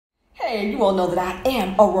Hey, you all know that I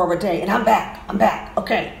am Aurorah Dey, and I'm back.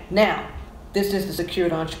 Okay, now, this is the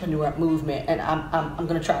secured entrepreneur movement, and I'm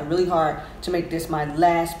going to try really hard to make this my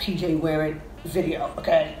last PJ wearing video,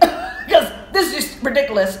 okay? Because this is just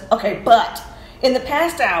ridiculous, okay? But in the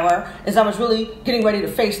past hour, as I was really getting ready to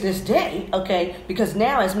face this day, okay, because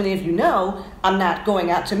now, as many of you know, I'm not going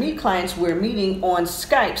out to meet clients. We're meeting on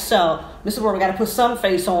Skype. So, Mr. Aurorah, got to put some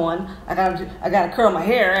face on. I gotta curl my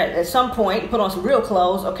hair at some point, put on some real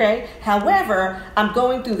clothes, okay? However, I'm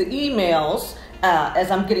going through the emails as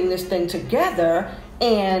I'm getting this thing together,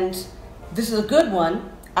 and this is a good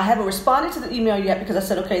one. I haven't responded to the email yet because I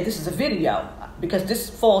said, okay, this is a video, because this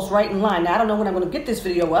falls right in line. Now, I don't know when I'm going to get this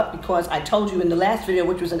video up because I told you in the last video,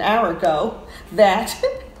 which was an hour ago, that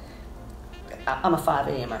I'm a 5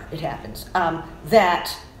 a.m.er. It happens.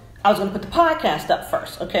 That I was going to put the podcast up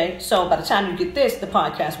first, okay? So by the time you get this, the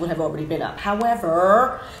podcast would have already been up.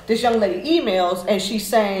 However, this young lady emails and she's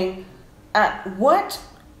saying,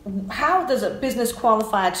 how does a business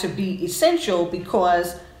qualify to be essential?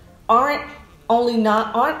 Because aren't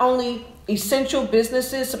only essential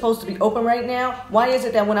businesses supposed to be open right now? Why is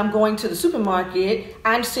it that when I'm going to the supermarket,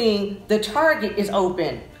 I'm seeing the Target is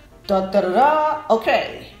open?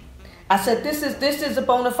 Okay. I said, this is a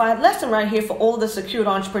bona fide lesson right here for all the secured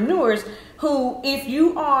entrepreneurs who, if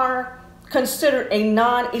you are considered a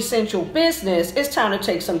non-essential business, it's time to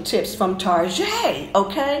take some tips from Target,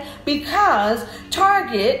 okay? Because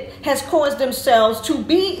Target has caused themselves to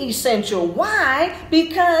be essential. Why?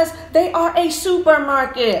 Because they are a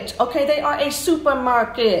supermarket, okay? They are a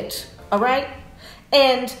supermarket, all right?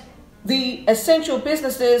 And the essential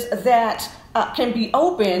businesses that can be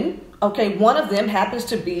open, okay, one of them happens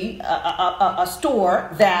to be a store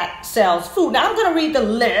that sells food. Now, I'm going to read the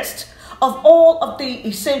list of all of the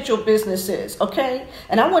essential businesses, okay?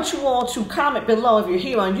 And I want you all to comment below if you're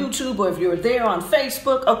here on YouTube or if you're there on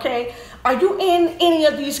Facebook, okay? Are you in any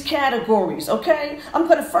of these categories, okay? I'm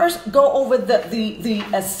going to first go over the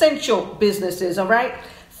essential businesses, all right?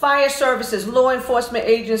 Fire services, law enforcement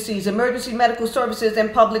agencies, emergency medical services,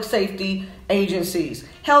 and public safety agencies.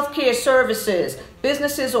 Healthcare services,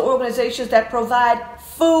 businesses or organizations that provide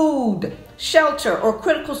food, shelter, or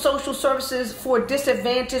critical social services for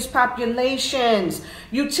disadvantaged populations.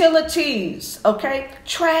 Utilities, okay?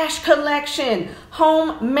 Trash collection,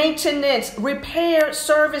 home maintenance, repair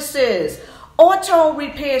services, auto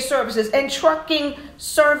repair services, and trucking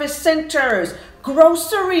service centers.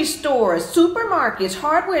 Grocery stores, supermarkets,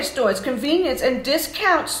 hardware stores, convenience and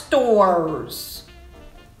discount stores.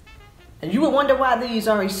 And you would wonder why these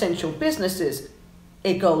are essential businesses.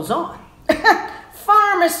 It goes on.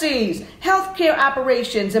 Pharmacies, healthcare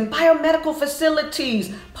operations, and biomedical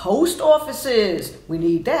facilities, post offices, we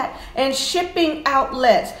need that, and shipping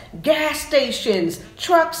outlets, gas stations,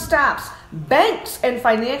 truck stops, banks and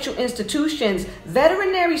financial institutions,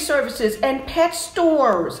 veterinary services and pet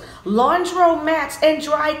stores, laundromats and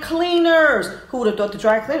dry cleaners. Who would have thought the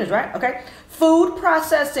dry cleaners, right? Okay. Food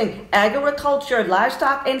processing, agriculture,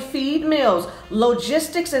 livestock and feed mills,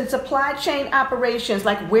 logistics and supply chain operations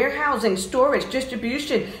like warehousing, storage,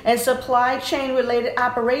 distribution, and supply chain related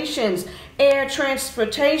operations, air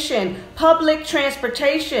transportation, public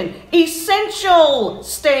transportation, essential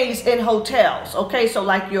stays in hotels. Okay, so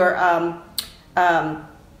like your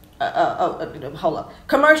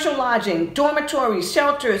commercial lodging, dormitories,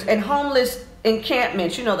 shelters, and homeless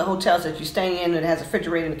encampments. You know, the hotels that you stay in that has a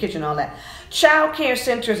refrigerator in the kitchen, all that. Child care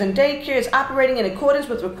centers and daycares operating in accordance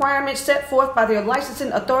with requirements set forth by their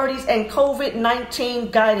licensing authorities and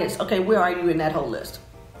COVID-19 guidance. Okay, where are you in that whole list?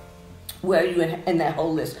 Where are you in that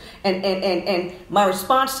whole list? And my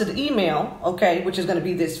response to the email, okay, which is going to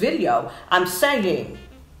be this video, I'm saying,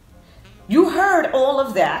 you heard all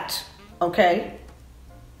of that, okay?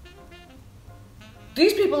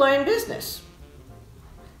 These people are in business.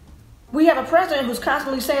 We have a president who's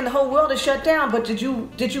constantly saying the whole world is shut down, but did you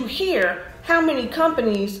hear how many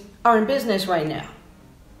companies are in business right now?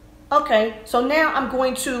 Okay, so now I'm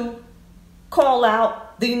going to call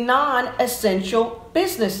out the non-essential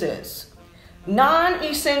businesses.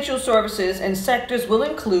 Non-essential services and sectors will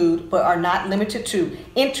include, but are not limited to,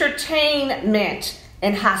 entertainment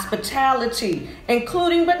and hospitality,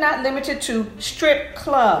 including but not limited to strip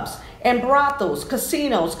clubs and brothels,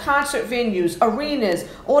 casinos, concert venues, arenas,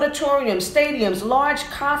 auditoriums, stadiums, large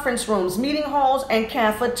conference rooms, meeting halls, and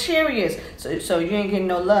cafeterias. So you ain't getting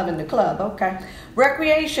no love in the club, okay?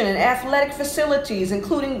 Recreation and athletic facilities,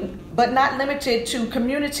 including but not limited to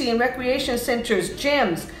community and recreation centers,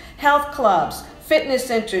 gyms, health clubs, fitness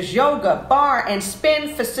centers, yoga, bar, and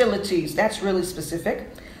spin facilities. That's really specific.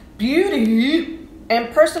 Beauty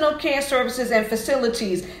and personal care services and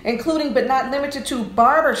facilities, including but not limited to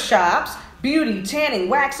barber shops, beauty, tanning,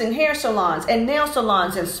 waxing, hair salons, and nail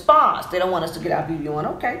salons and spas. They don't want us to get our beauty on,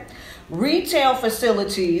 okay. Retail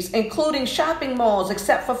facilities, including shopping malls,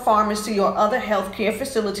 except for pharmacy or other healthcare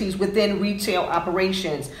facilities within retail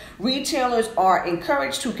operations. Retailers are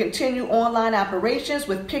encouraged to continue online operations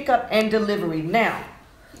with pickup and delivery. Now,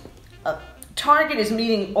 Target is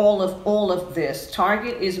meeting all of this.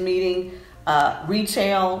 Target is meeting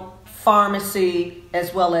retail, pharmacy,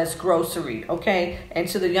 as well as grocery, okay? And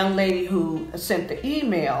to the young lady who sent the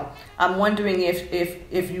email, I'm wondering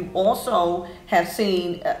if you also have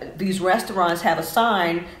seen these restaurants have a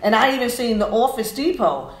sign, and I even seen the Office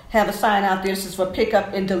Depot have a sign out there. This is for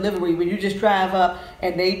pickup and delivery, where you just drive up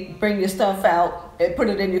and they bring your stuff out and put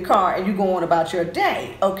it in your car and you go on about your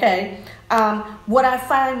day, okay? What I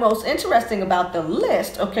find most interesting about the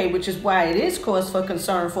list, okay, which is why it is cause for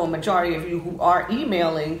concern for a majority of you who are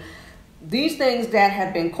emailing, these things that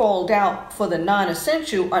have been called out for the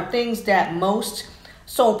non-essential are things that most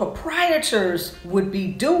sole proprietors would be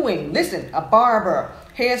doing. Listen, a barber,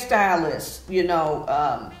 hairstylist,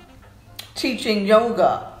 teaching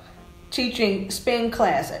yoga, teaching spin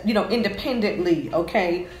class, independently,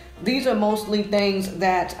 okay? These are mostly things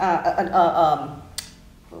that,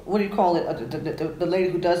 what do you call it? The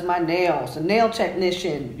lady who does my nails, the nail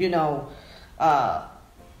technician,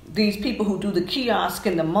 these people who do the kiosk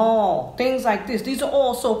in the mall, things like this. These are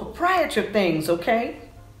all sole proprietor things, okay?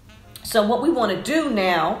 So what we want to do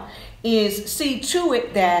now is see to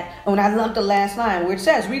it that, and I love the last line where it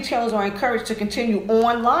says, retailers are encouraged to continue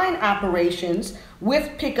online operations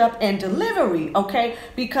with pickup and delivery, okay?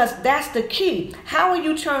 Because that's the key. How are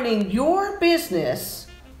you turning your business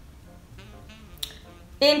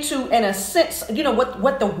into a sense,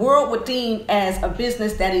 what the world would deem as a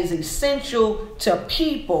business that is essential to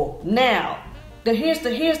people? Now, here's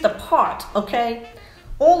the part, okay?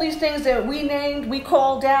 All these things that we named, we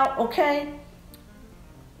called out, okay?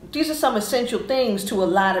 These are some essential things to a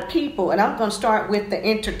lot of people. And I'm going to start with the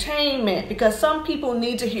entertainment, because some people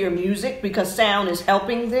need to hear music because sound is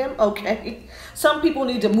helping them, okay? Some people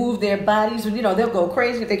need to move their bodies, they'll go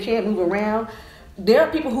crazy if they can't move around. There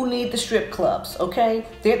are people who need the strip clubs, okay?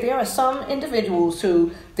 There are some individuals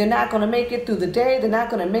who, they're not going to make it through the day. They're not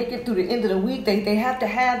going to make it through the end of the week. They have to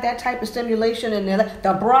have that type of stimulation in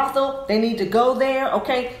the brothel. They need to go there,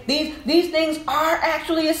 okay? These things are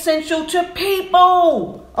actually essential to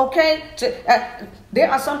people, okay?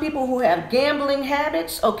 There are some people who have gambling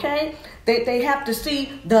habits, okay? They have to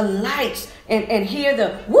see the lights and hear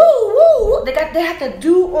the woo woo. They have to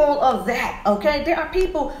do all of that, okay? There are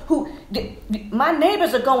people who, my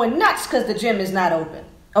neighbors are going nuts because the gym is not open,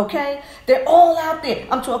 okay? They're all out there.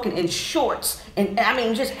 I'm talking in shorts and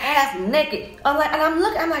just half naked. I'm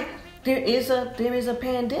like, there is a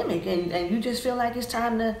pandemic and you just feel like it's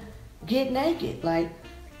time to get naked. Like,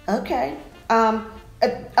 okay.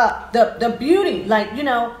 The beauty,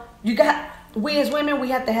 we as women, we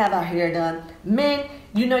have to have our hair done. Men,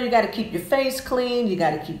 you got to keep your face clean. You got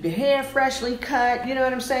to keep your hair freshly cut. You know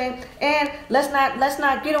what I'm saying? And let's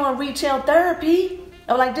not get on retail therapy.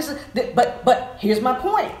 But here's my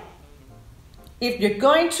point. If you're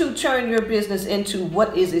going to turn your business into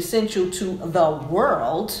what is essential to the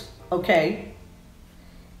world, okay,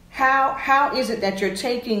 how is it that you're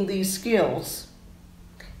taking these skills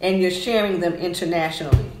and you're sharing them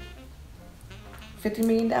internationally? $50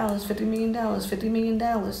 million, $50 million, $50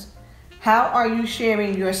 million. How are you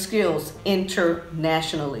sharing your skills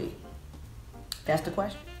internationally? That's the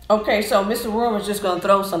question. Okay, so Mr. Aurorah is just going to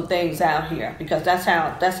throw some things out here because that's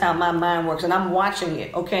how my mind works, and I'm watching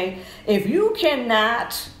it, okay? If you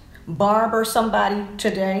cannot barber somebody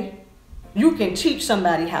today, you can teach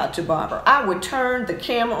somebody how to barber. I would turn the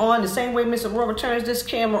camera on the same way Mr. Aurorah turns this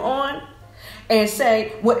camera on, and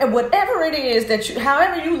say, whatever it is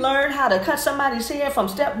however you learn how to cut somebody's hair from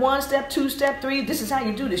step 1, step 2, step 3, this is how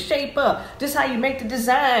you do the shape up, this is how you make the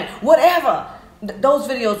design, whatever. Those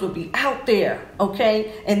videos would be out there,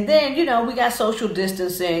 okay? And then, we got social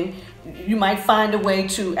distancing. You might find a way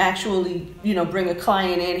to actually, bring a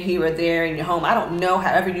client in here or there in your home. I don't know,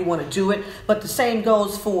 however you want to do it. But the same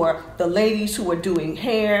goes for the ladies who are doing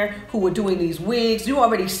hair, who are doing these wigs. You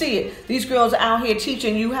already see it. These girls are out here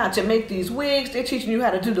teaching you how to make these wigs. They're teaching you how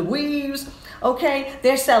to do the weaves, okay?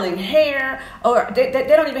 They're selling hair, or they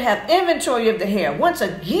don't even have inventory of the hair. Once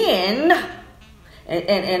again,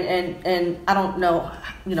 and I don't know,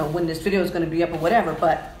 when this video is going to be up or whatever,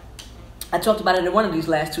 but I talked about it in one of these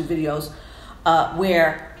last 2 videos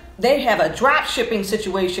where they have a drop shipping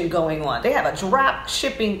situation going on. They have a drop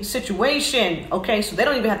shipping situation, okay? So they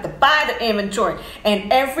don't even have to buy the inventory.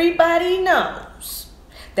 And everybody knows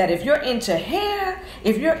that if you're into hair,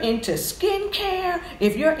 if you're into skincare,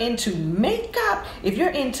 if you're into makeup, if you're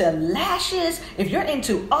into lashes, if you're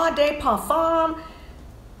into Aurorah Dey parfum,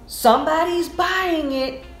 somebody's buying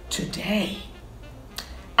it today.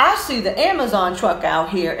 I see the Amazon truck out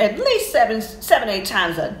here at least seven, 8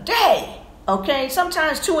 times a day. Okay,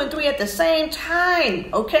 sometimes 2 and 3 at the same time.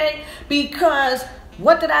 Okay, because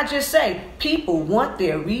what did I just say? People want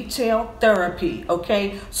their retail therapy.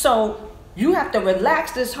 Okay, so you have to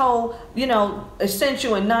relax this whole,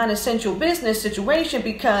 essential and non-essential business situation,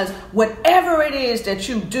 because whatever it is that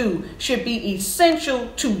you do should be essential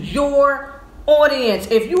to your audience.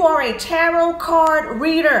 If you are a tarot card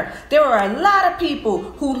reader, there are a lot of people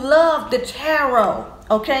who love the tarot.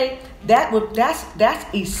 Okay, that's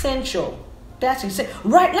essential. That's essential.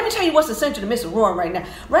 Right? Let me tell you what's essential to Miss Aurorah right now.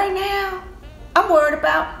 Right now, I'm worried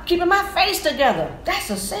about keeping my face together.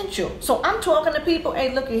 That's essential. So I'm talking to people.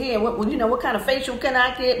 Hey, look at here. What kind of facial can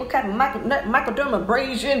I get? What kind of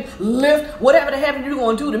microdermabrasion, lift, whatever the hell you're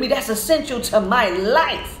going to do to me? That's essential to my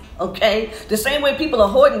life. Okay? The same way people are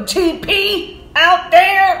hoarding TP out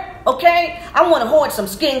there. Okay? I want to hoard some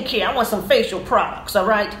skincare. I want some facial products. All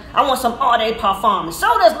right? I want some Aurorah Dey parfum. So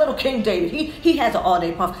does little King David. He has an Aurorah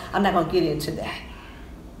Dey parfum. I'm not going to get into that,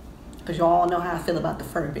 because you all know how I feel about the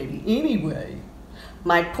fur baby. Anyway,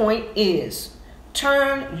 my point is,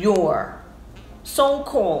 turn your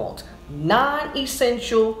so-called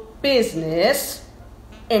non-essential business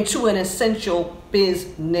into an essential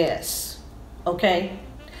business. Okay?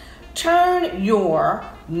 Turn your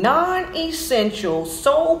non-essential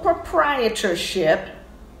sole proprietorship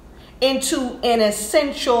into an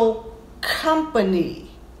essential company.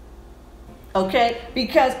 Okay?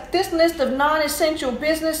 Because this list of non-essential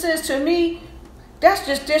businesses, to me, that's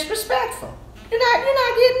just disrespectful. You're not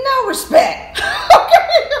getting no respect.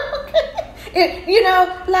 Okay?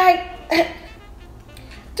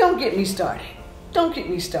 Don't get me started. Don't get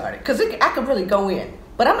me started. Because I could really go in.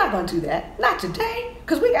 But I'm not going to do that. Not today.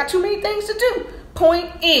 Because we got too many things to do. Point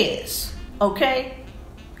is, okay?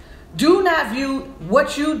 Do not view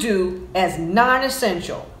what you do as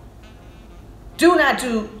non-essential. Do not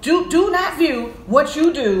view what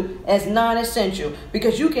you do as non-essential,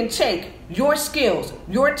 because you can take your skills,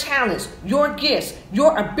 your talents, your gifts,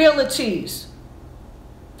 your abilities,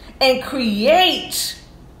 and create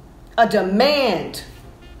a demand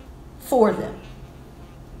for them.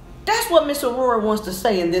 That's what Miss Aurorah wants to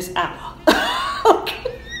say in this hour.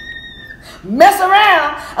 Okay. Mess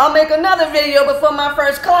around, I'll make another video before my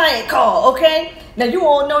first client call, okay? Now you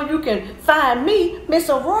all know you can find me, Miss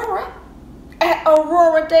Aurorah, at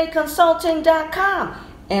AurorahDayConsulting.com.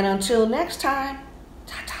 And until next time,